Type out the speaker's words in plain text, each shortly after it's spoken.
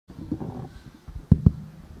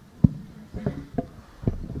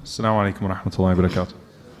السلام عليكم ورحمة الله وبركاته.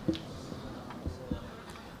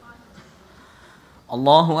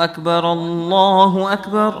 الله أكبر الله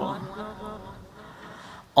أكبر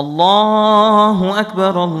الله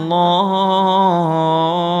أكبر الله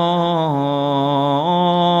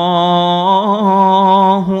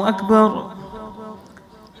أكبر.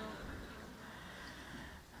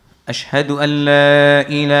 أشهد أن لا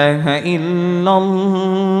إله إلا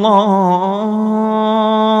الله.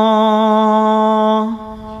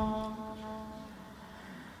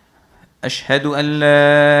 أشهد أن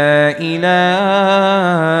لا إله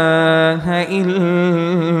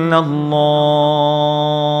إلا الله.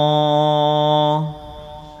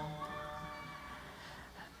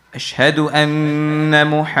 أشهد أن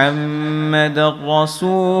محمدًا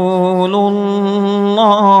رسول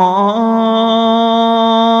الله.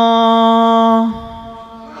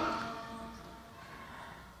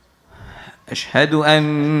 أشهد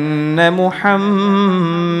أن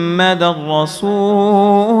محمدًا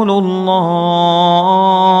رسول الله.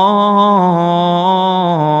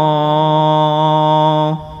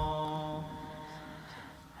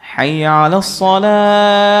 حي على الصلاة.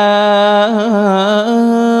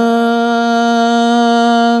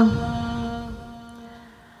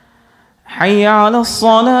 حي على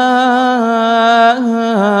الصلاة.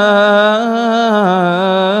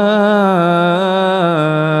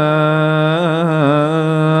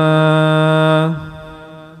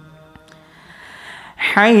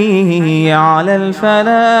 حي على الفلاح.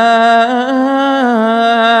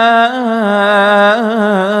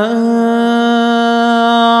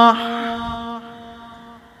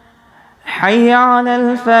 حي على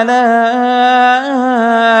الفلاح.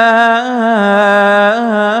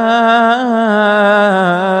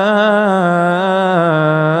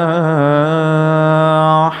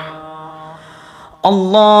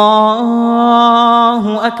 الله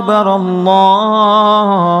أكبر الله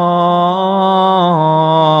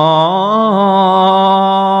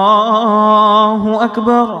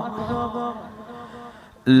أكبر.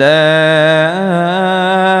 لا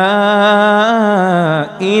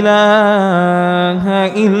إله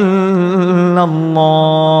إلا الله.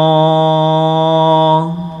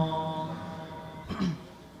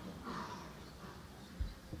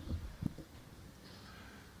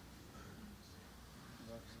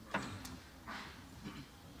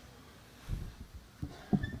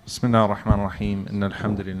 بسم الله الرحمن الرحيم. إن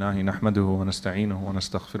الحمد لله نحمده ونستعينه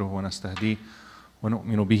ونستغفره ونستهديه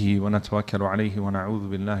ونؤمن به ونتوكل عليه ونعوذ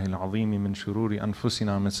بالله العظيم من شرور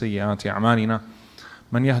أنفسنا ومن سيئات أعمالنا.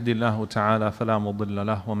 من يهدي الله تعالى فلا مضل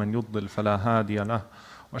له ومن يضلل فلا هادي له.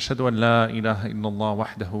 وأشهد أن لا إله إلا الله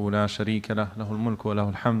وحده لا شريك له، له الملك وله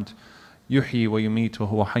الحمد، يحيي ويميت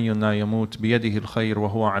وهو حي لا يموت، بيده الخير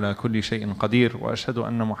وهو على كل شيء قدير. وأشهد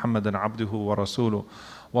أن محمدا عبده ورسوله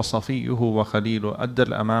وصفيه وخليله، أدى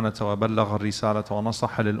الأمانة وبلغ الرسالة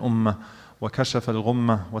ونصح للأمة وكشف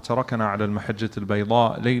الغمة وتركنا على المحجة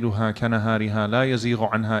البيضاء ليلها كنهارها لا يزيغ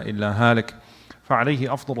عنها إلا هالك،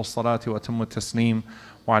 فعليه أفضل الصلاة وأتم التسليم،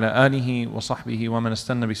 وعلى آله وصحبه ومن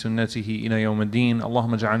استنى بسنته إلى يوم الدين.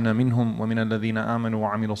 اللهم اجعلنا منهم ومن الذين آمنوا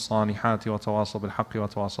وعملوا الصالحات وتواصوا بالحق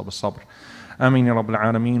وتواصوا بالصبر. آمين يا رب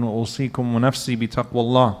العالمين. وأوصيكم ونفسي بتقوى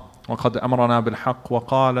الله، وقد أمرنا بالحق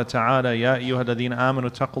وقال تعالى: يا أيها الذين آمنوا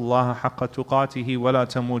اتقوا الله حق تقاته ولا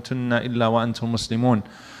تموتن إلا وأنتم مسلمون.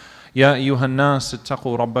 يا أيها الناس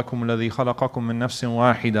اتقوا ربكم الذي خلقكم من نفس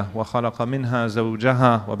واحدة وخلق منها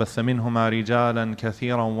زوجها وبث منهما رجالا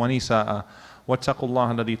كثيرا ونساء، واتقوا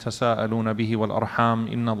الله الذي تساءلون به والأرحام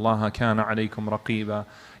إن الله كان عليكم رقيبا.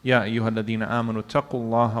 يا أيها الذين آمنوا اتقوا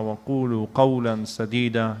الله وقولوا قولا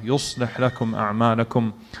سديدا يصلح لكم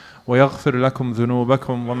أعمالكم ويغفر لكم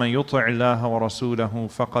ذنوبكم، ومن يطع الله ورسوله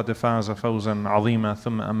فقد فاز فوزا عظيما.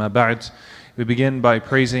 ثم أما بعد. We begin by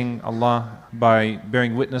praising Allah, by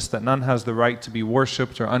bearing witness that none has the right to be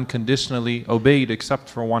worshipped or unconditionally obeyed except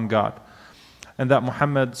for one God, and that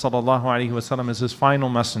Muhammad sallallahu alaihi wasallam is his final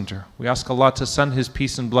messenger. We ask Allah to send his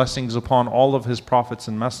peace and blessings upon all of his prophets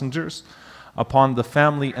and messengers, upon the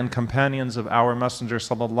family and companions of our messenger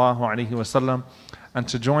sallallahu alaihi wasallam, and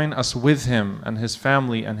to join us with him and his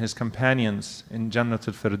family and his companions in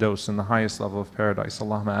Jannatul Firdaus, in the highest level of paradise.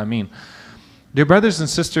 Allahumma ameen. Dear brothers and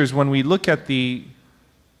sisters, when we look at the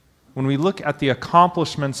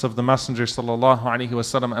accomplishments of the Messenger sallallahu alaihi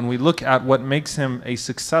wasallam, and we look at what makes him a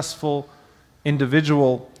successful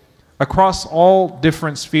individual across all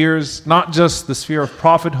different spheres, not just the sphere of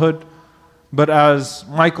prophethood, but as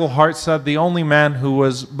Michael Hart said, the only man who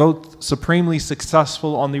was both supremely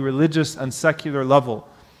successful on the religious and secular level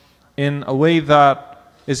in a way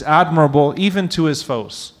that is admirable even to his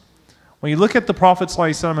foes. When you look at the Prophet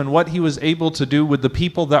ﷺ and what he was able to do with the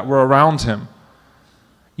people that were around him,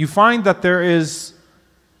 you find that there is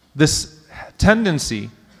this tendency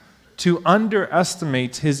to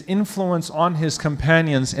underestimate his influence on his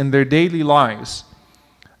companions in their daily lives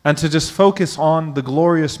and to just focus on the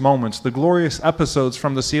glorious moments, the glorious episodes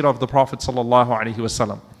from the seerah of the Prophet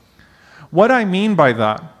ﷺ. What I mean by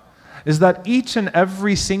that is that each and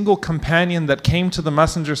every single companion that came to the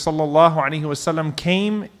Messenger ﷺ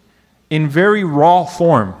came in very raw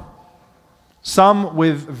form, some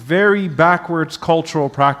with very backwards cultural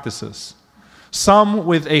practices, some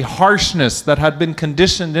with a harshness that had been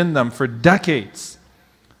conditioned in them for decades,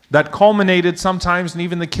 that culminated sometimes in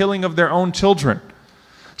even the killing of their own children,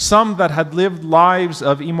 some that had lived lives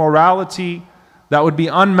of immorality that would be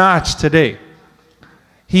unmatched today.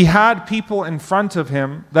 He had people in front of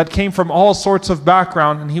him that came from all sorts of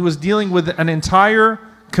background, and he was dealing with an entire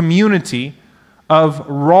community of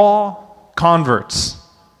raw converts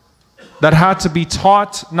that had to be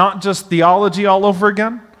taught not just theology all over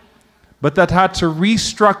again, but that had to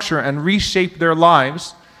restructure and reshape their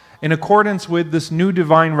lives in accordance with this new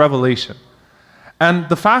divine revelation. And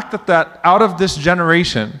the fact that out of this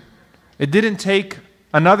generation, it didn't take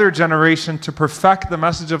another generation to perfect the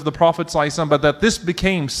message of the Prophet ﷺ, but that this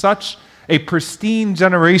became such a pristine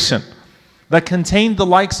generation that contained the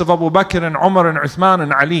likes of Abu Bakr and Omar and Uthman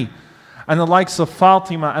and Ali, and the likes of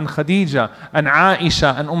Fatima and Khadija and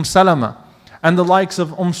Aisha and Salama, and the likes of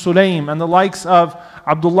Sulaim and the likes of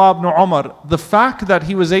Abdullah ibn Umar. The fact that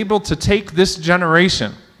he was able to take this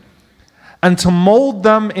generation and to mold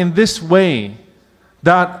them in this way,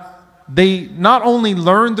 that they not only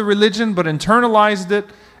learned the religion but internalized it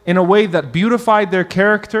in a way that beautified their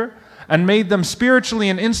character and made them spiritually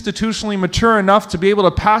and institutionally mature enough to be able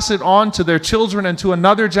to pass it on to their children and to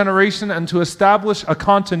another generation and to establish a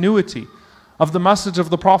continuity of the message of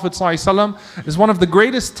the Prophet ﷺ, is one of the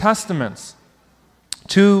greatest testaments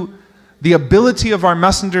to the ability of our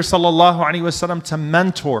Messenger ﷺ to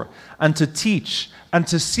mentor and to teach and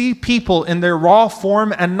to see people in their raw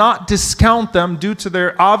form and not discount them due to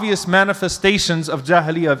their obvious manifestations of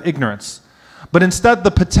jahiliyyah, of ignorance. But instead,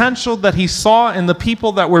 the potential that he saw in the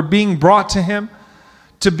people that were being brought to him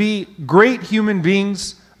to be great human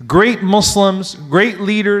beings, great Muslims, great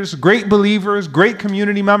leaders, great believers, great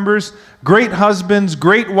community members, great husbands,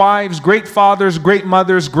 great wives, great fathers, great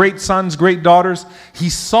mothers, great sons, great daughters. He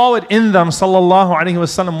saw it in them, sallallahu alaihi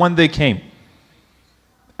wasallam, when they came.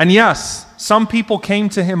 And yes, some people came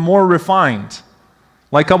to him more refined,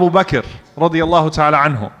 like Abu Bakr, radiyallahu ta'ala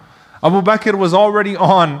anhu. Abu Bakr was already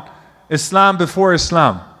on Islam before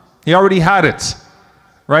Islam. He already had it,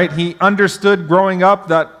 right? He understood growing up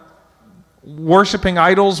that worshipping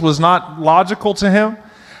idols was not logical to him.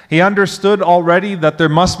 He understood already that there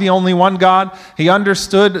must be only one God. He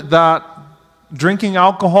understood that drinking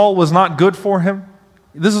alcohol was not good for him.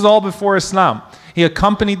 This is all before Islam. He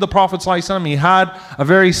accompanied the Prophet ﷺ. He had a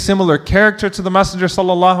very similar character to the Messenger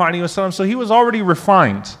ﷺ, so he was already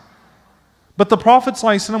refined. But the Prophet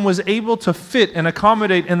ﷺ was able to fit and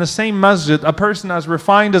accommodate in the same masjid a person as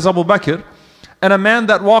refined as Abu Bakr, and a man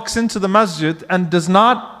that walks into the masjid and does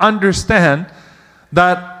not understand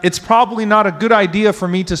that it's probably not a good idea for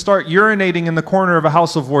me to start urinating in the corner of a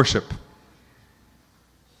house of worship.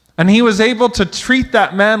 And he was able to treat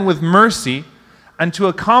that man with mercy and to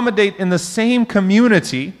accommodate in the same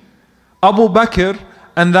community Abu Bakr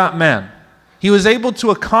and that man. He was able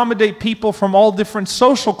to accommodate people from all different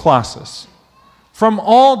social classes, from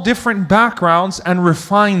all different backgrounds, and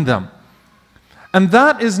refine them. And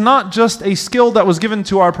that is not just a skill that was given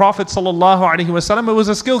to our Prophet ﷺ, it was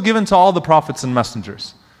a skill given to all the prophets and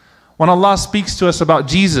messengers. When Allah speaks to us about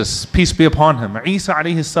Jesus, peace be upon him, Isa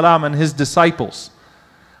alayhi salam and his disciples,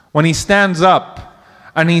 when he stands up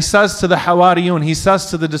and he says to the Hawariyun, he says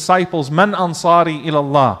to the disciples, Man ansari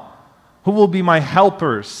ilallah, who will be my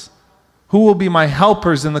helpers? Who will be my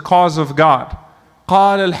helpers in the cause of God?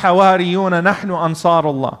 قال الحواريون نحن أنصار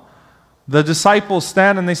الله. The disciples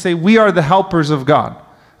stand and they say, we are the helpers of God.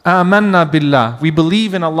 آمنا بالله. We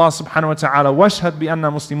believe in Allah subhanahu wa ta'ala. واشهد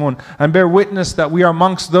بأننا مسلمون. And bear witness that we are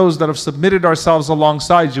amongst those that have submitted ourselves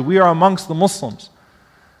alongside you. We are amongst the Muslims.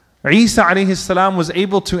 Isa alayhi salam was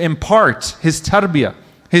able to impart his tarbiyah,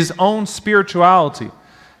 his own spirituality,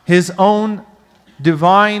 his own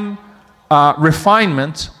divine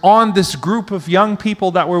refinement on this group of young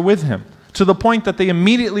people that were with him, to the point that they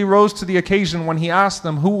immediately rose to the occasion when he asked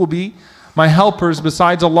them, who will be my helpers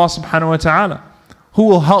besides Allah subhanahu wa ta'ala? Who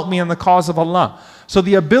will help me in the cause of Allah? So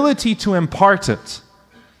the ability to impart it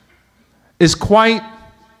is quite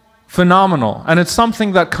phenomenal, and it's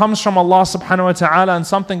something that comes from Allah subhanahu wa ta'ala and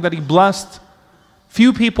something that He blessed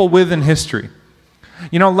few people with in history.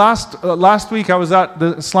 You know, last week I was at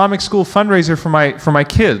the Islamic school fundraiser for my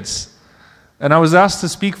kids, and I was asked to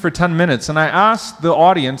speak for 10 minutes. And I asked the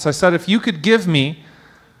audience, I said, if you could give me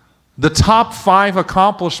the top 5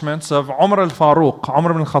 accomplishments of Umar al-Faruq,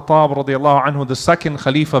 Umar ibn Khattab radiallahu anhu, the second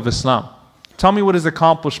Khalifa of Islam. Tell me what his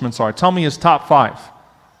accomplishments are. Tell me his top 5.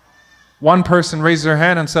 One person raised their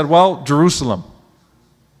hand and said, well, Jerusalem.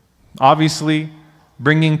 Obviously,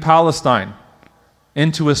 bringing Palestine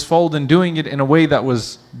into his fold and doing it in a way that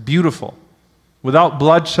was beautiful, without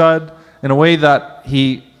bloodshed, in a way that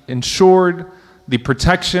he ensured the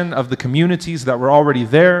protection of the communities that were already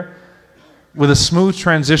there, with a smooth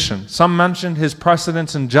transition. Some mentioned his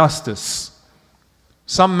precedence in justice.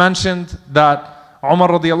 Some mentioned that Umar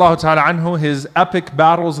radiallahu ta'ala anhu, his epic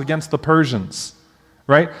battles against the Persians,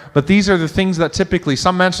 right? But these are the things that typically,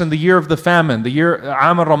 some mentioned the year of the famine, the year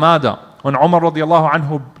Am al-Ramada, when Umar radiallahu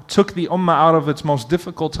anhu took the ummah out of its most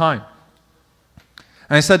difficult time.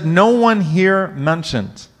 And I said, no one here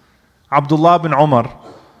mentioned Abdullah bin Umar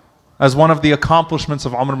as one of the accomplishments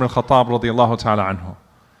of Umar bin Khattab radiallahu ta'ala anhu.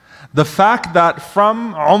 The fact that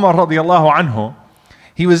from Umar radiallahu anhu,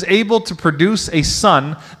 he was able to produce a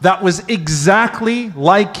son that was exactly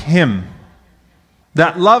like him,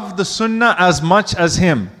 that loved the sunnah as much as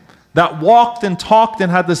him, that walked and talked and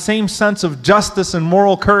had the same sense of justice and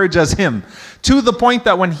moral courage as him, to the point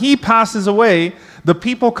that when he passes away, the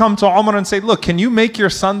people come to Umar and say, look, can you make your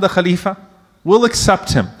son the Khalifa? We'll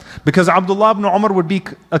accept him. Because Abdullah ibn Umar would be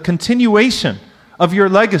a continuation of your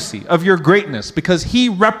legacy, of your greatness, because he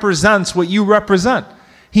represents what you represent.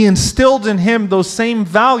 He instilled in him those same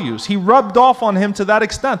values. He rubbed off on him to that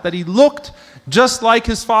extent that he looked just like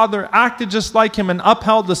his father, acted just like him, and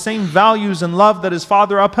upheld the same values and love that his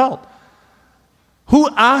father upheld. Who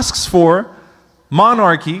asks for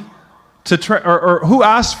monarchy or who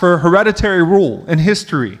asks for hereditary rule in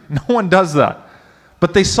history? No one does that.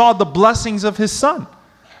 But they saw the blessings of his son.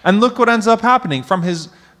 And look what ends up happening. From his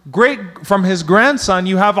grandson,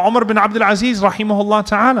 you have Umar bin Abdul Aziz rahimahullah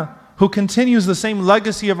ta'ala, who continues the same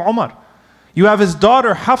legacy of Umar. You have his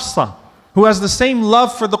daughter Hafsa, who has the same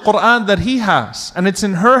love for the Quran that he has. And it's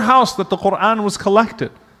in her house that the Quran was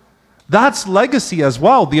collected. That's legacy as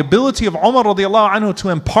well. The ability of Umar radiallahu anhu to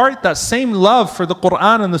impart that same love for the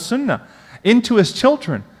Quran and the Sunnah into his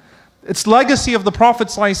children. It's legacy of the Prophet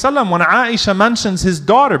ﷺ when Aisha mentions his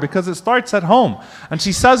daughter, because it starts at home. And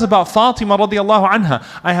she says about Fatima radiallahu anha,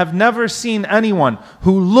 I have never seen anyone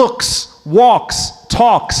who looks, walks,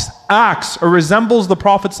 talks, acts, or resembles the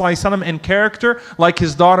Prophet ﷺ in character like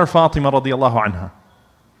his daughter Fatima radiallahu anha.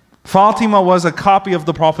 Fatima was a copy of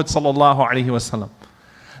the Prophet ﷺ.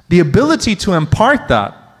 The ability to impart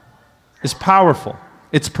that is powerful.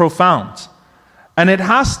 It's profound. And it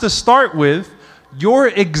has to start with your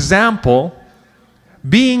example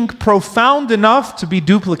being profound enough to be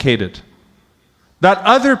duplicated. That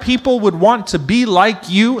other people would want to be like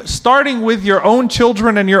you, starting with your own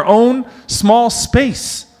children and your own small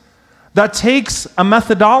space. That takes a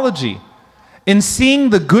methodology in seeing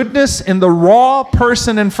the goodness in the raw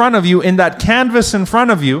person in front of you, in that canvas in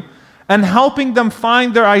front of you, and helping them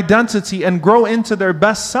find their identity and grow into their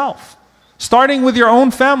best self. Starting with your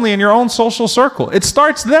own family and your own social circle. It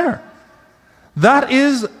starts there. That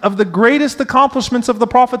is of the greatest accomplishments of the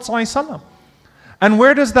Prophet ﷺ. And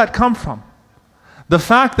where does that come from? The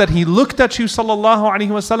fact that he looked at you sallallahu alaihi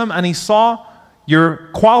wasallam and he saw your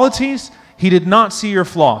qualities, he did not see your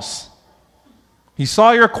flaws. He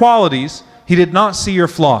saw your qualities, he did not see your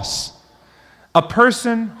flaws. A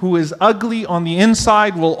person who is ugly on the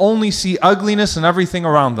inside will only see ugliness in everything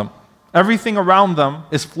around them. Everything around them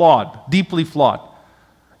is flawed, deeply flawed.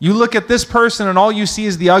 You look at this person and all you see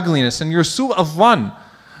is the ugliness, and your al-zann,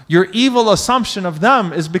 your evil assumption of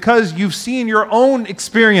them, is because you've seen your own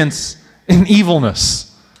experience in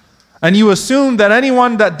evilness. And you assume that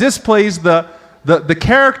anyone that displays the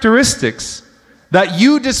characteristics that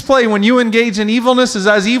you display when you engage in evilness is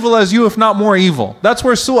as evil as you, if not more evil. That's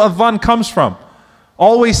where al-zann comes from.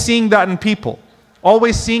 Always seeing that in people.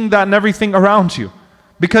 Always seeing that in everything around you.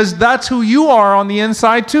 Because that's who you are on the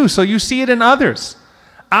inside too. So you see it in others.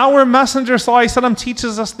 Our Messenger ﷺ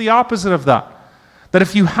teaches us the opposite of that. That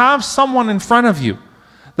if you have someone in front of you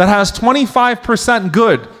that has 25%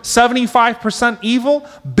 good, 75% evil,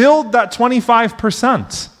 build that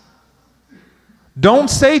 25%. Don't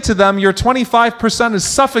say to them your 25% is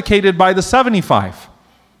suffocated by the 75.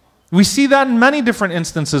 We see that in many different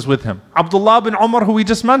instances with him. Abdullah bin Umar, who we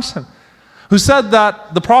just mentioned, who said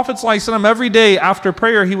that the Prophet ﷺ every day after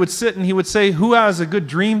prayer he would sit and he would say, who has a good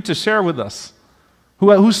dream to share with us?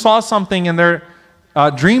 Who saw something in their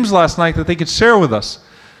dreams last night that they could share with us?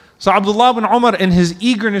 So Abdullah bin Umar, in his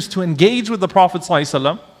eagerness to engage with the Prophet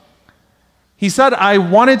ﷺ, he said, I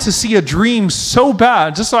wanted to see a dream so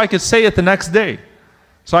bad just so I could say it the next day,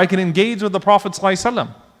 so I can engage with the Prophet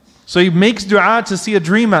ﷺ. So he makes dua to see a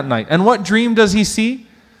dream at night. And what dream does he see?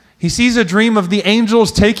 He sees a dream of the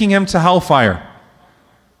angels taking him to hellfire.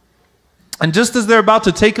 And just as they're about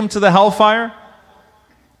to take him to the hellfire,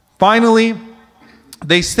 finally,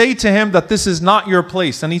 they say to him that this is not your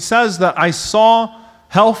place. And he says that I saw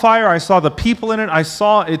hellfire, I saw the people in it, I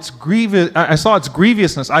saw its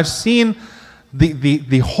grievousness. I've seen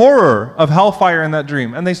the horror of hellfire in that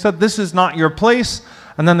dream. And they said, this is not your place.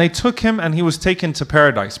 And then they took him and he was taken to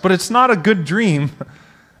paradise. But it's not a good dream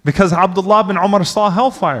because Abdullah bin Umar saw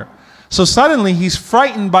hellfire. So suddenly he's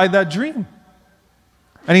frightened by that dream.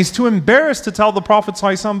 And he's too embarrassed to tell the Prophet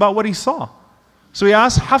ﷺ about what he saw. So he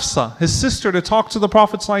asked Hafsa, his sister, to talk to the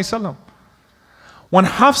Prophet ﷺ. When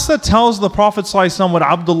Hafsa tells the Prophet ﷺ what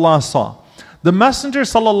Abdullah saw, the Messenger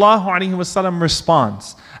ﷺ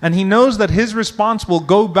responds. And he knows that his response will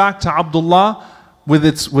go back to Abdullah with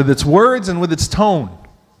its words and with its tone.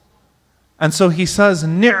 And so he says,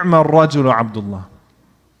 Ni'ma rajulu Abdullah.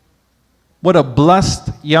 What a blessed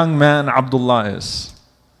young man Abdullah is.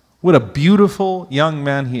 What a beautiful young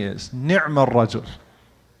man he is. Ni'ma rajul.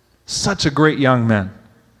 Such a great young man.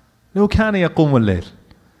 لو كان يقوم الليل.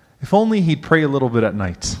 If only he'd pray a little bit at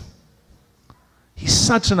night. He's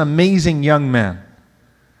such an amazing young man.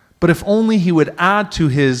 But if only he would add to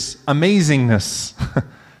his amazingness,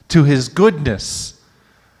 to his goodness,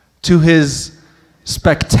 to his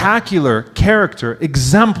spectacular character,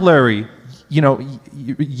 exemplary,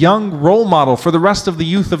 young role model for the rest of the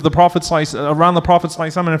youth of the Prophet around the Prophet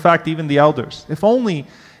and in fact even the elders. If only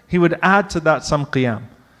he would add to that some qiyam.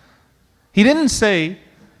 He didn't say,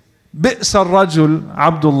 Bi'sa rajul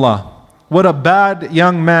Abdullah. What a bad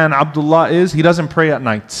young man Abdullah is, he doesn't pray at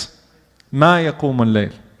night. Ma yaqum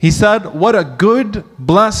al-layl. He said, what a good,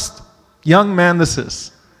 blessed young man this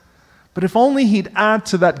is. But if only he'd add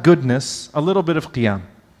to that goodness a little bit of qiyam.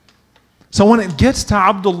 So when it gets to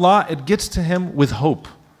Abdullah, it gets to him with hope.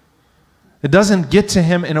 It doesn't get to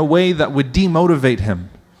him in a way that would demotivate him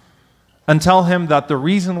and tell him that the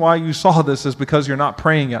reason why you saw this is because you're not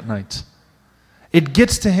praying at night. It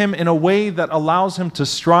gets to him in a way that allows him to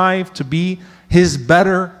strive to be his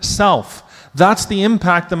better self. That's the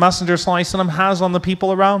impact the Messenger ﷺ has on the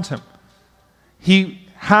people around him. He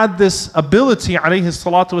had this ability, alayhi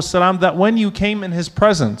salatu wasalam, that when you came in his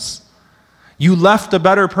presence, you left a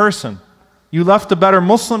better person. You left a better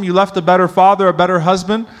Muslim, you left a better father, a better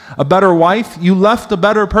husband, a better wife. You left a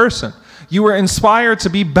better person. You were inspired to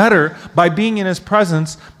be better by being in his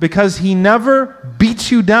presence because he never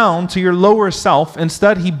beat you down to your lower self.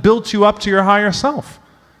 Instead, he built you up to your higher self.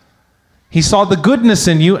 He saw the goodness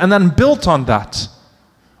in you and then built on that.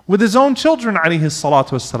 With his own children, alayhi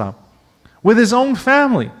salatu wasalam. With his own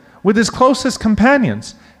family. With his closest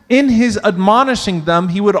companions. In his admonishing them,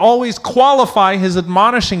 he would always qualify his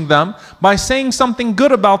admonishing them by saying something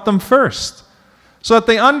good about them first. So that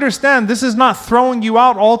they understand this is not throwing you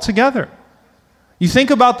out altogether. You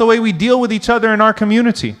think about the way we deal with each other in our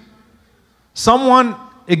community. Someone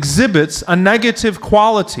exhibits a negative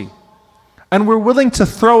quality, and we're willing to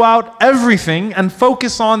throw out everything and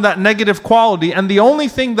focus on that negative quality, and the only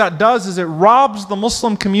thing that does is it robs the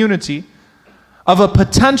Muslim community of a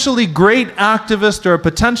potentially great activist or a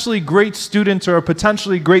potentially great student or a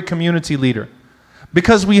potentially great community leader.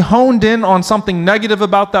 Because we honed in on something negative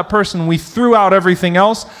about that person, we threw out everything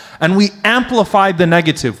else and we amplified the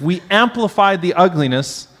negative. We amplified the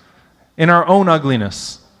ugliness in our own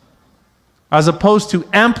ugliness. As opposed to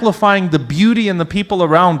amplifying the beauty in the people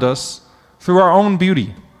around us through our own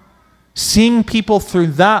beauty. Seeing people through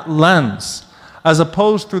that lens as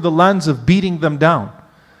opposed through the lens of beating them down.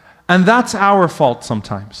 And that's our fault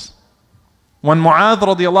sometimes. When Mu'adh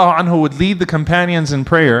radiallahu anhu would lead the companions in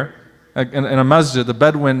prayer, in a masjid, the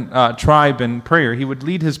Bedouin tribe in prayer, he would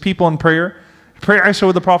lead his people in prayer, pray Isha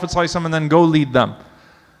with the Prophet ﷺ and then go lead them.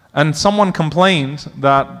 And someone complained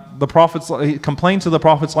that the Prophet, he complained to the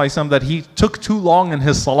Prophet ﷺ that he took too long in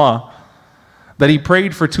his salah, that he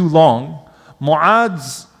prayed for too long.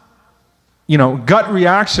 Mu'adh's gut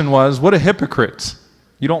reaction was, what a hypocrite.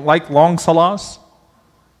 You don't like long salahs?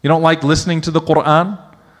 You don't like listening to the Quran?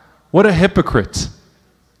 What a hypocrite.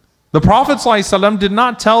 The Prophet ﷺ did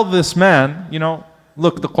not tell this man,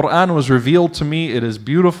 look, the Quran was revealed to me, it is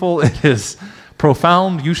beautiful, it is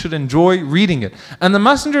profound, you should enjoy reading it. And the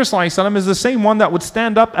Messenger ﷺ is the same one that would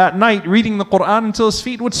stand up at night reading the Quran until his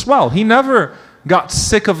feet would swell. He never got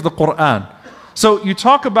sick of the Quran. So you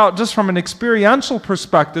talk about just from an experiential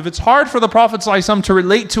perspective, it's hard for the Prophet ﷺ to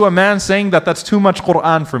relate to a man saying that that's too much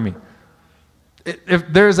Quran for me.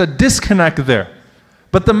 If there's a disconnect there.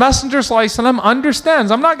 But the Messenger ﷺ understands,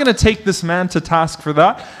 I'm not going to take this man to task for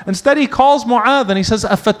that. Instead he calls Mu'adh and he says,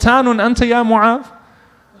 أَفَتَّانٌ أَنْتَ يَا مُعَاذ?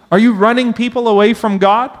 Are you running people away from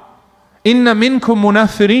God? إِنَّ مِنْكُمْ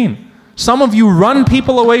مُنَفِّرِينَ. Some of you run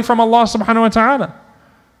people away from Allah subhanahu wa ta'ala.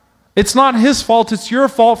 It's not his fault, it's your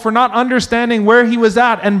fault for not understanding where he was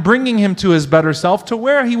at and bringing him to his better self, to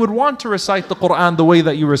where he would want to recite the Quran the way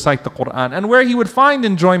that you recite the Quran, and where he would find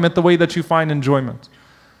enjoyment the way that you find enjoyment.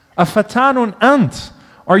 أَفَتَانٌ أَنْتَ?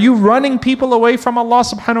 Are you running people away from Allah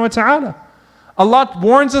subhanahu wa ta'ala? Allah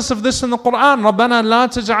warns us of this in the Quran. رَبَّنَا لَا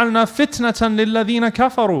تَجْعَلْنَا فِتْنَةً لِلَّذِينَ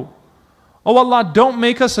كَفَرُوا. Oh Allah, don't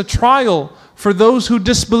make us a trial for those who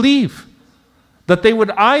disbelieve. That they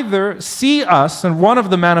would either see us, and one of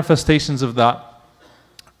the manifestations of that,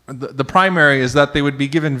 the primary is that they would be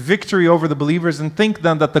given victory over the believers and think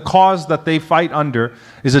then that the cause that they fight under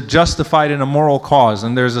is a justified and a moral cause,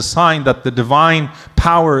 and there's a sign that the divine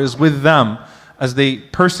power is with them as they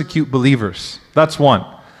persecute believers. That's one.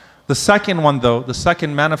 The second one though, the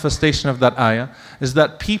second manifestation of that ayah, is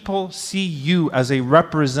that people see you as a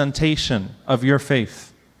representation of your faith.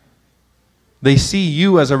 They see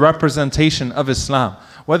you as a representation of Islam.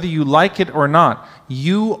 Whether you like it or not,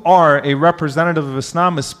 you are a representative of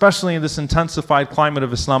Islam, especially in this intensified climate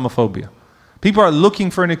of Islamophobia. People are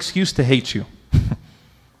looking for an excuse to hate you.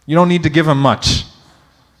 You don't need to give them much.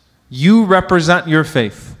 You represent your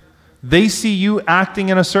faith. They see you acting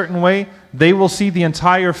in a certain way, they will see the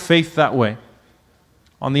entire faith that way.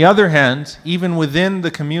 On the other hand, even within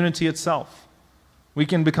the community itself, we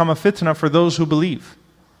can become a fitna for those who believe.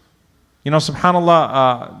 You know,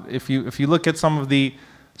 subhanAllah, if you look at some of the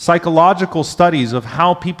psychological studies of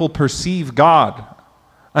how people perceive God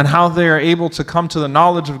and how they are able to come to the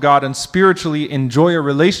knowledge of God and spiritually enjoy a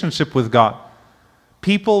relationship with God,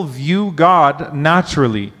 people view God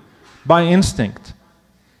naturally, by instinct,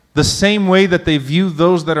 the same way that they view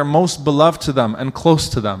those that are most beloved to them and close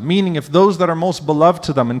to them. Meaning, if those that are most beloved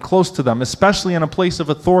to them and close to them, especially in a place of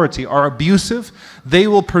authority, are abusive, they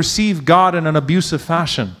will perceive God in an abusive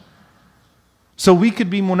fashion. So we could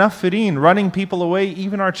be munaffireen, running people away,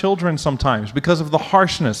 even our children sometimes, because of the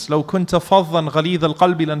harshness. لَوْ كُنْتَ فَضًّا غَلِيظَ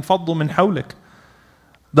الْقَلْبِ لَانْفَضُّوا مِنْ حَوْلِكَ.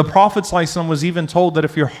 The Prophet ﷺ was even told that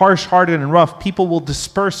if you're harsh-hearted and rough, people will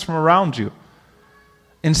disperse from around you.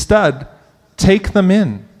 Instead, take them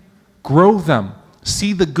in, grow them,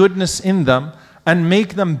 see the goodness in them, and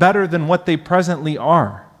make them better than what they presently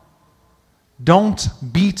are. Don't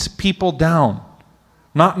beat people down,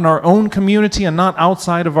 not in our own community and not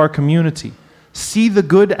outside of our community. See the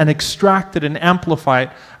good and extract it and amplify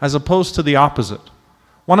it, as opposed to the opposite.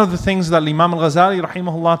 One of the things that Imam al-Ghazali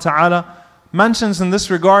rahimahullah ta'ala mentions in this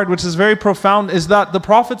regard, which is very profound, is that the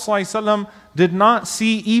Prophet ﷺ did not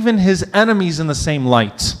see even his enemies in the same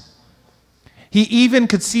light. He even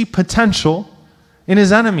could see potential in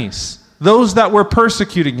his enemies, those that were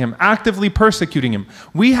persecuting him, actively persecuting him.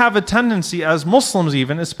 We have a tendency as Muslims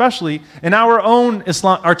even, especially in our own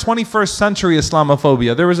Islam, our 21st century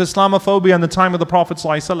Islamophobia. There was Islamophobia in the time of the Prophet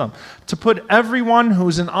ﷺ, to put everyone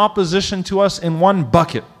who's in opposition to us in one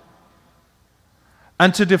bucket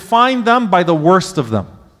and to define them by the worst of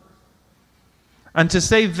them. And to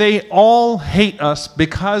say they all hate us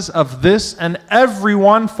because of this, and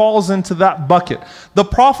everyone falls into that bucket. The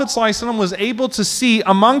Prophet ﷺ was able to see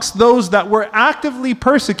amongst those that were actively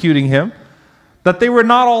persecuting him that they were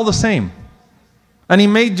not all the same. And he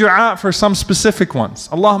made dua for some specific ones.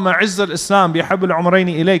 Allahumma izz al-Islam bihabul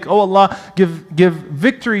umrayni ilayk. Oh Allah, give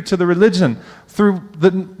victory to the religion through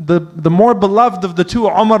the more beloved of the two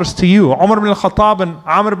Umars to you, Omar ibn al-Khattab and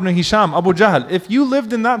Amr ibn Hisham, Abu Jahl. If you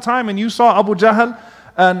lived in that time and you saw Abu Jahl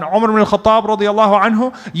and Omar ibn al-Khattab radiyallahu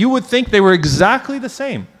anhu, you would think they were exactly the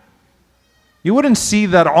same. You wouldn't see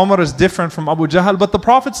that Omar is different from Abu Jahl, but the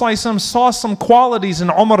Prophet ﷺ saw some qualities in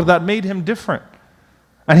Omar that made him different.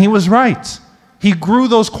 And he was right. He grew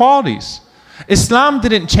those qualities. Islam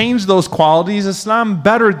didn't change those qualities. Islam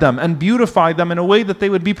bettered them and beautified them in a way that they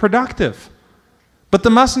would be productive. But the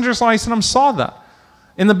Messenger ﷺ saw that.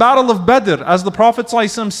 In the Battle of Badr, as the Prophet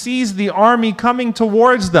ﷺ sees the army coming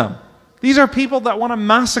towards them, these are people that want to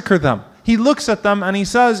massacre them. He looks at them and he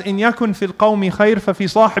says, إِن يَكُنْ فِي الْقَوْمِ خَيْرٌ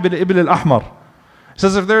فَفِي صَاحِبِ الْإِبْلِ الْأَحْمَرِ. He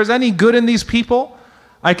says, if there is any good in these people,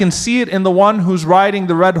 I can see it in the one who's riding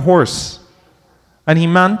the red horse. And he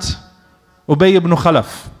meant Ubay ibn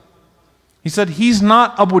Khalaf. He said, he's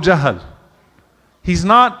not Abu Jahl. He's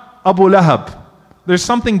not Abu Lahab. There's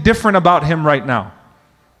something different about him right now.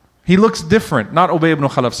 He looks different. Not Ubay ibn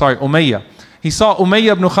Khalaf, sorry, Umayyah. He saw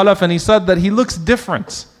Umayyah ibn Khalaf and he said that he looks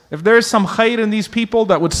different. If there is some khayr in these people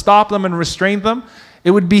that would stop them and restrain them,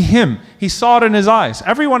 it would be him. He saw it in his eyes.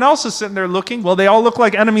 Everyone else is sitting there looking, well, they all look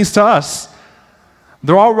like enemies to us.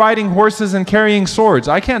 They're all riding horses and carrying swords.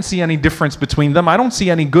 I can't see any difference between them. I don't see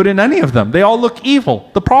any good in any of them. They all look evil.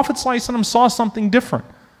 The Prophet ﷺ saw something different.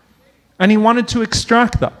 And he wanted to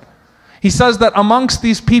extract that. He says that amongst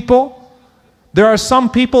these people, there are some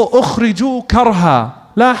people, أُخْرِجُوا كَرْهًا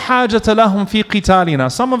لَا حَاجَةَ لَهُمْ فِي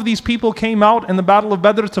قِتَالِنَا. Some of these people came out in the Battle of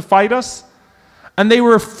Badr to fight us, and they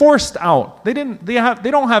were forced out. They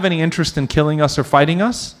don't have any interest in killing us or fighting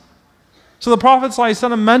us. So the Prophet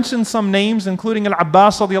ﷺ mentioned some names, including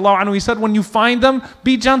Al-Abbas radiallahu anhu. He said, when you find them,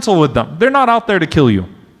 be gentle with them. They're not out there to kill you.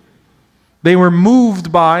 They were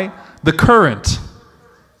moved by the current.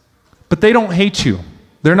 But they don't hate you.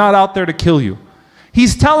 They're not out there to kill you.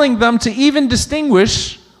 He's telling them to even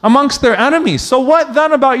distinguish amongst their enemies. So what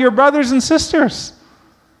then about your brothers and sisters?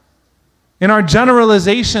 In our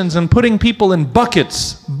generalizations and putting people in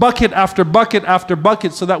buckets, bucket after bucket after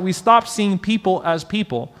bucket, so that we stop seeing people as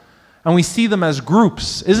people and we see them as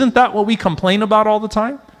groups. Isn't that what we complain about all the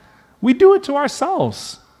time? We do it to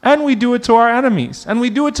ourselves, and we do it to our enemies, and we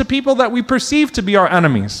do it to people that we perceive to be our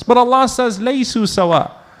enemies. But Allah says, "Laysu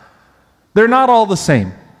sawa." They're not all the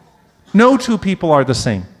same. No two people are the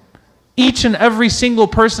same. Each and every single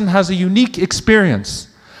person has a unique experience.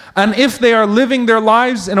 And if they are living their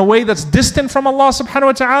lives in a way that's distant from Allah subhanahu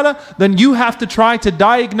wa ta'ala, then you have to try to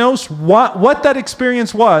diagnose what that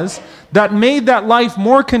experience was that made that life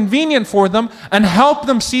more convenient for them and help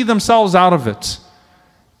them see themselves out of it.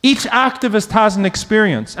 Each activist has an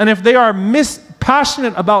experience. And if they are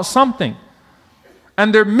passionate about something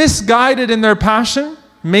and they're misguided in their passion,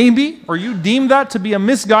 maybe, or you deem that to be a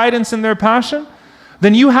misguidance in their passion,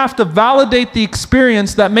 then you have to validate the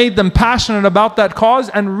experience that made them passionate about that cause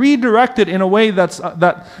and redirect it in a way that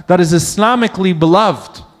is Islamically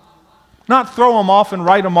beloved. Not throw them off and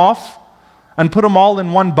write them off and put them all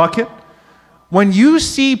in one bucket. When you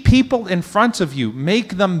see people in front of you,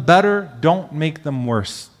 make them better, don't make them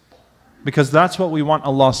worse. Because that's what we want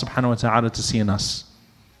Allah subhanahu wa ta'ala to see in us.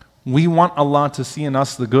 We want Allah to see in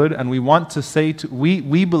us the good, and we want to say,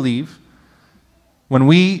 we believe when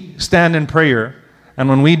we stand in prayer, and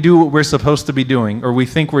when we do what we're supposed to be doing, or we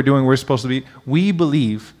think we're doing what we're supposed to be, we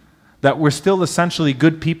believe that we're still essentially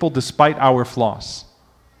good people despite our flaws.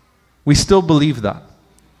 We still believe that.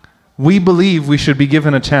 We believe we should be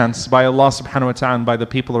given a chance by Allah subhanahu wa ta'ala and by the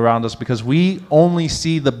people around us, because we only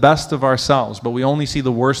see the best of ourselves, but we only see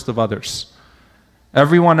the worst of others.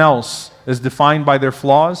 Everyone else is defined by their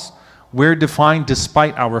flaws. We're defined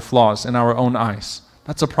despite our flaws in our own eyes.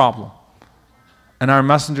 That's a problem. And our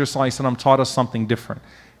Messenger ﷺ taught us something different.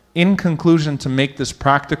 In conclusion, to make this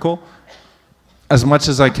practical as much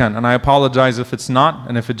as I can, and I apologize if it's not,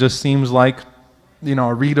 and if it just seems like,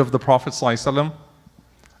 a read of the Prophet ﷺ,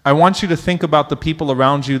 I want you to think about the people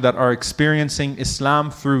around you that are experiencing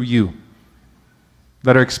Islam through you,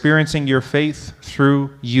 that are experiencing your faith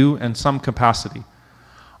through you in some capacity.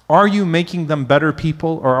 Are you making them better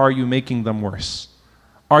people, or are you making them worse?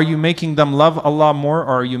 Are you making them love Allah more,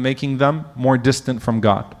 or are you making them more distant from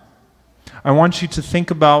God? I want you to think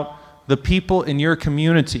about the people in your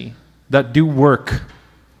community that do work.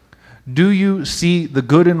 Do you see the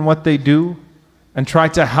good in what they do and try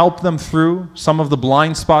to help them through some of the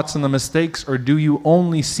blind spots and the mistakes, or do you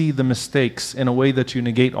only see the mistakes in a way that you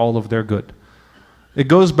negate all of their good? It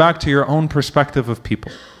goes back to your own perspective of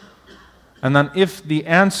people. And then if the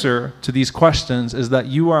answer to these questions is that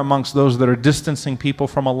you are amongst those that are distancing people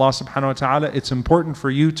from Allah subhanahu wa ta'ala, it's important for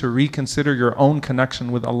you to reconsider your own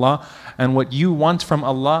connection with Allah and what you want from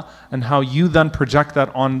Allah, and how you then project that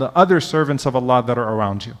on the other servants of Allah that are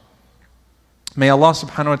around you. May Allah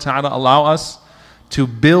subhanahu wa ta'ala allow us to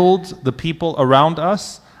build the people around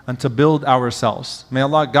us and to build ourselves. May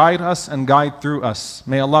Allah guide us and guide through us.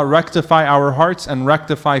 May Allah rectify our hearts and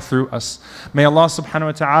rectify through us. May Allah subhanahu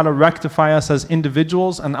wa ta'ala rectify us as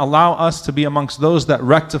individuals and allow us to be amongst those that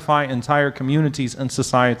rectify entire communities and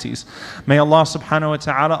societies. May Allah subhanahu wa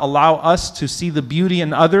ta'ala allow us to see the beauty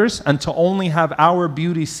in others and to only have our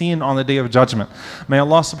beauty seen on the Day of Judgment. May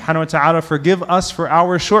Allah subhanahu wa ta'ala forgive us for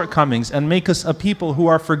our shortcomings and make us a people who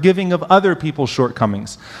are forgiving of other people's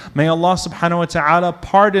shortcomings. May Allah subhanahu wa ta'ala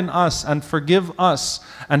pardon us and forgive us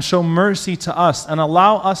and show mercy to us and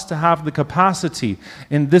allow us to have the capacity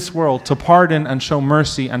in this world to pardon and show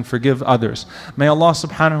mercy and forgive others. May Allah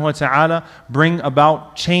subhanahu wa ta'ala bring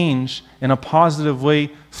about change in a positive way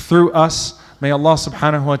through us. May Allah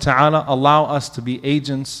subhanahu wa ta'ala allow us to be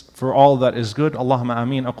agents for all that is good. Allahumma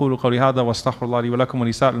ameen. أقول قولي هذا واستغفر الله لي ولكم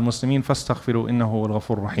ولسائر المسلمين فاستغفروا إنه هو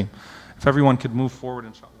الغفور الرحيم. If everyone could move forward,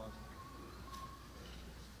 inshallah.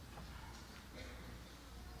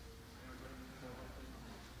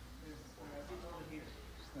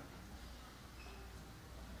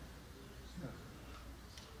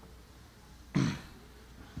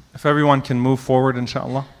 If everyone can move forward,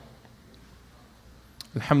 inshallah.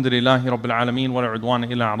 الحمد لله رب العالمين ولا عدوان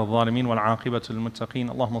إلا على الظالمين والعاقبة للمتقين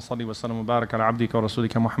اللهم صل وسلم وبارك على عبدك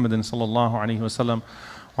ورسولك محمد صلى الله عليه وسلم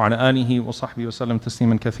وعلى آله وصحبه وسلم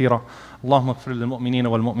تسليما كثيرا. اللهم اغفر للمؤمنين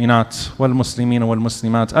والمؤمنات والمسلمين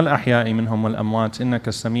والمسلمات الأحياء منهم والأموات إنك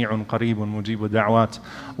سميع قريب مجيب الدعوات.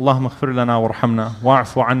 اللهم اغفر لنا وارحمنا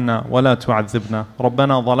واعف عنا ولا تعذبنا.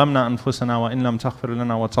 ربنا ظلمنا أنفسنا وإن لم تغفر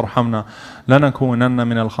لنا وترحمنا لنكونن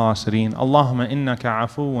من الخاسرين. اللهم إنك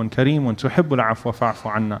عفو كريم تحب العفو فاعف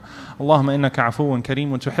عنا. اللهم إنك عفو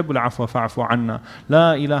كريم تحب العفو فاعف عنا.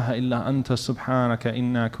 لا إله إلا أنت سبحانك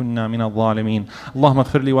إنا كنا من الظالمين. اللهم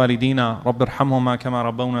اغفر لوالدينا رب ارحمهما كما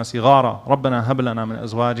ربونا صغارا. ربنا هب لنا من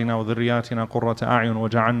أزواجنا وذرياتنا قرة أعين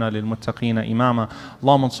وجعلنا للمتقين إماما.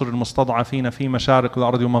 اللهم انصر المستضعفين في مشارق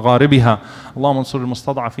الأرض ومغاربها. اللهم انصر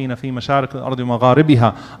المستضعفين في مشارق الأرض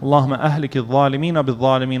ومغاربها. اللهم أهلك الظالمين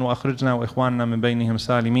بالظالمين وأخرجنا وإخواننا من بينهم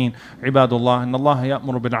سالمين. عباد الله إن الله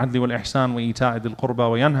يأمر بالعدل والإحسان وإيتاء ذي القربى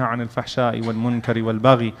وينهى عن الفحشاء والمنكر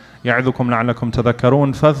والبغي يعظكم لعلكم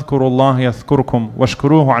تذكرون. فاذكروا الله يذكركم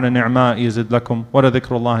واشكروه على النعماء يزد لكم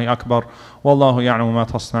ولذكر الله أكبر والله يعلم ما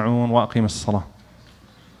تصنعون. وأقيم الصلاة.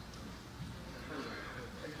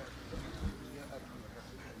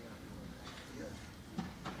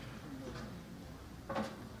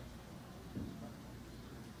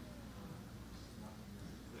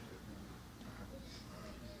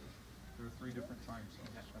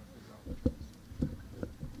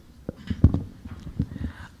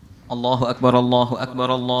 الله أكبر الله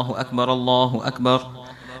أكبر الله أكبر الله أكبر.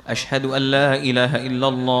 أشهد أن لا إله إلا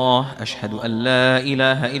الله أشهد أن لا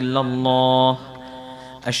إله إلا الله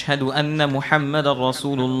أشهد أن محمد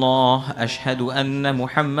رسول الله أشهد أن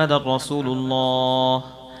محمد رسول الله.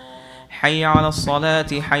 حي على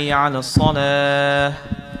الصلاة حي على الصلاة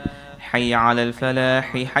حي على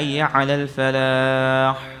الفلاح حي على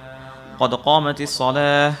الفلاح. قد قامت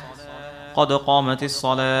الصلاة قد قامت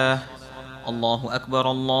الصلاة. الله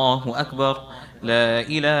أكبر الله أكبر. لا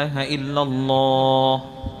إله إلا الله.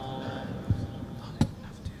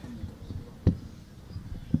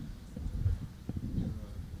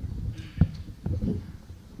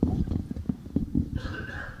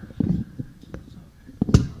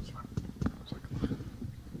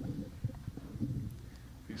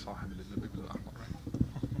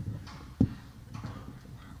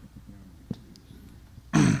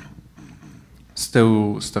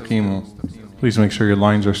 استووا استقيموا. Please make sure your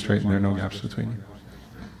lines are straight and there are no gaps between you.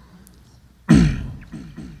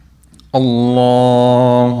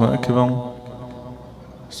 الله أكبر.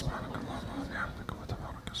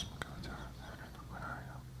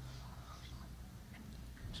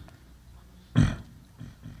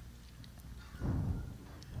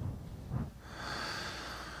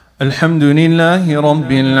 الحمد لله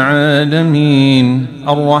رب العالمين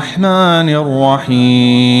الرحمن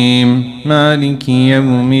الرحيم مالك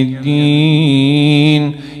يوم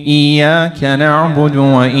الدين. إياك نعبد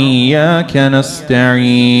وإياك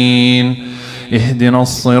نستعين. اهدنا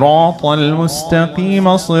الصراط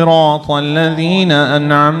المستقيم صراط الذين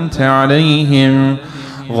أنعمت عليهم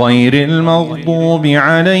غير المغضوب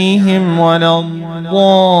عليهم ولا الضالين.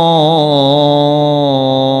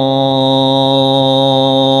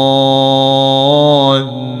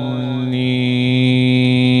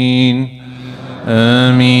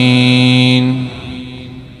 آمين.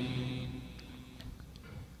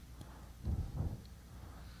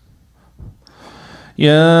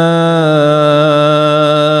 يا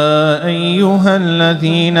أيها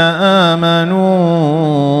الذين آمنوا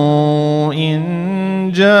إن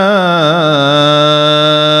جاءكم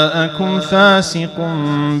فاسق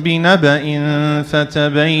بنبأ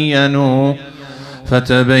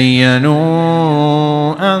فتبينوا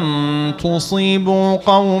أن تصيبوا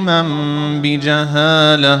قوما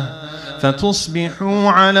بجهالة فتصبحوا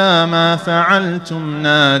على ما فعلتم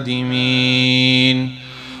نادمين.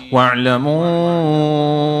 واعلموا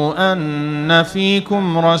أن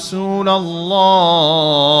فيكم رسول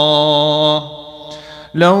الله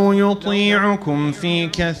لو يطيعكم في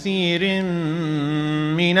كثير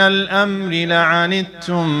من الأمر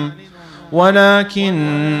لعنتم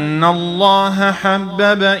ولكن الله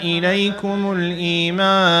حبب إليكم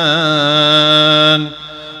الإيمان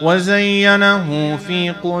وزينه في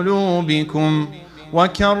قلوبكم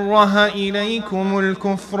وكره إليكم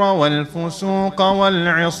الكفر والفسوق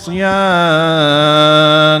والعصيان.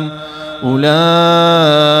 أولئك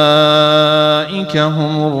أولئك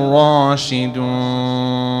هم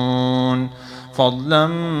الراشدون فضلا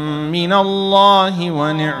من الله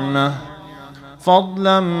ونعمة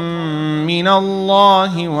فضلا من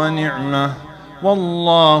الله ونعمة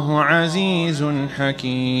والله عزيز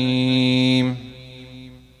حكيم.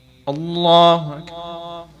 الله أكبر.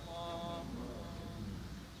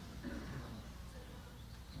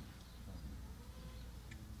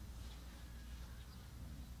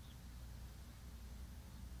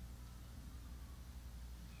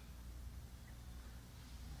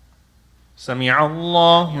 سمع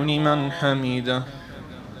الله لمن حمده.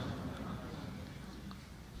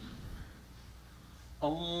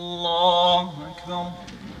 الله أكبر.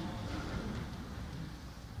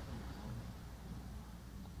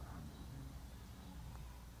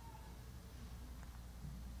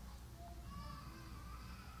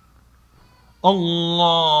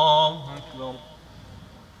 الله أكبر.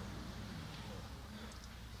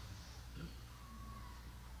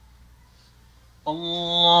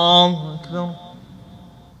 الله أكبر.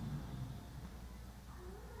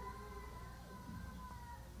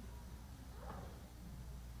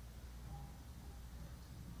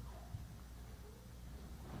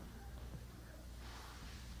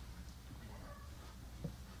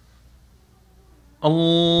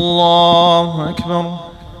 الله أكبر.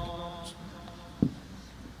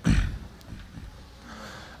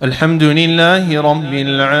 الحمد لله رب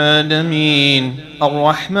العالمين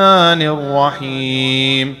الرحمن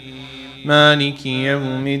الرحيم مالك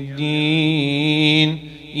يوم الدين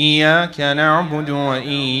إياك نعبد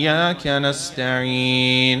وإياك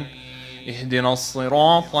نستعين اهدنا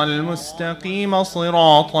الصراط المستقيم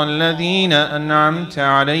صراط الذين أنعمت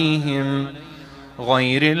عليهم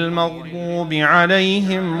غير المغضوب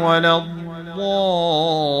عليهم ولا الضالين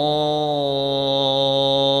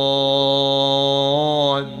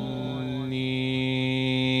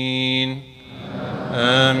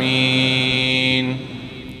آمين.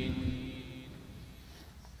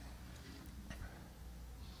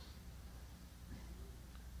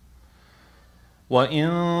 وإن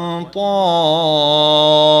طائفتان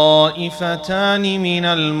من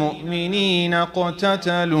المؤمنين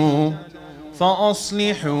اقتتلوا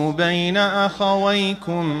فأصلحوا بين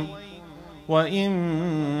أخويكم وإن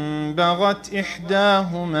بغت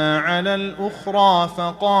إحداهما على الأخرى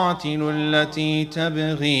فقاتلوا التي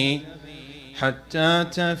تبغي حتى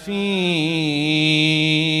تفيء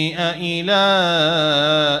إلى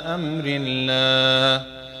أمر الله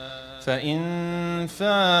فإن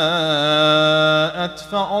فاءت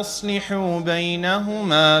فأصلحوا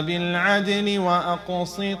بينهما بالعدل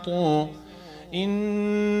وأقسطوا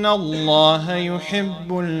إن الله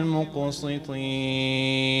يحب المقسطين.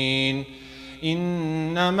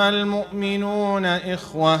 إنما المؤمنون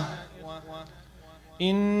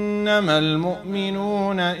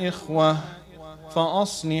إخوة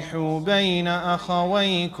فأصلحوا بين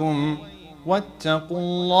أخويكم واتقوا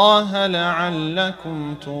الله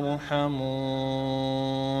لعلكم ترحمون.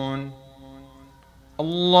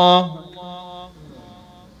 الله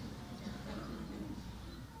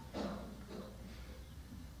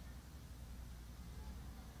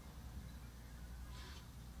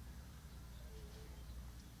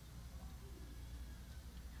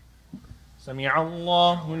سمع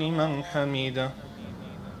الله لمن حمده.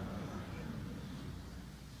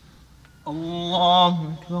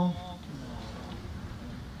 الله أكبر.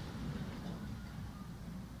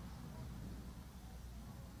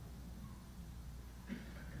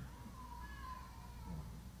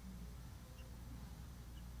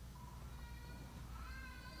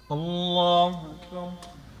 الله أكبر.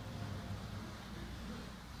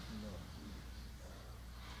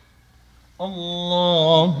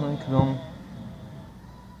 الله أكبر.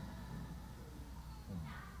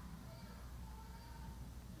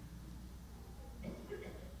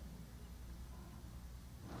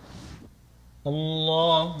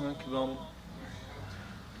 الله أكبر.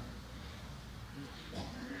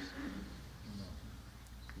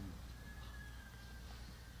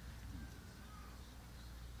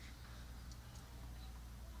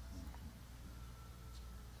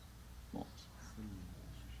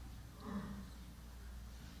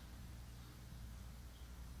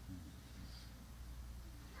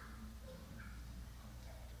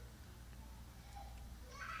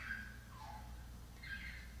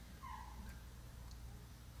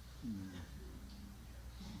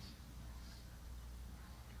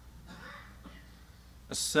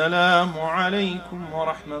 السلام عليكم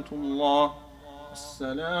ورحمة الله.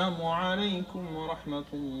 السلام عليكم ورحمة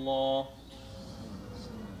الله.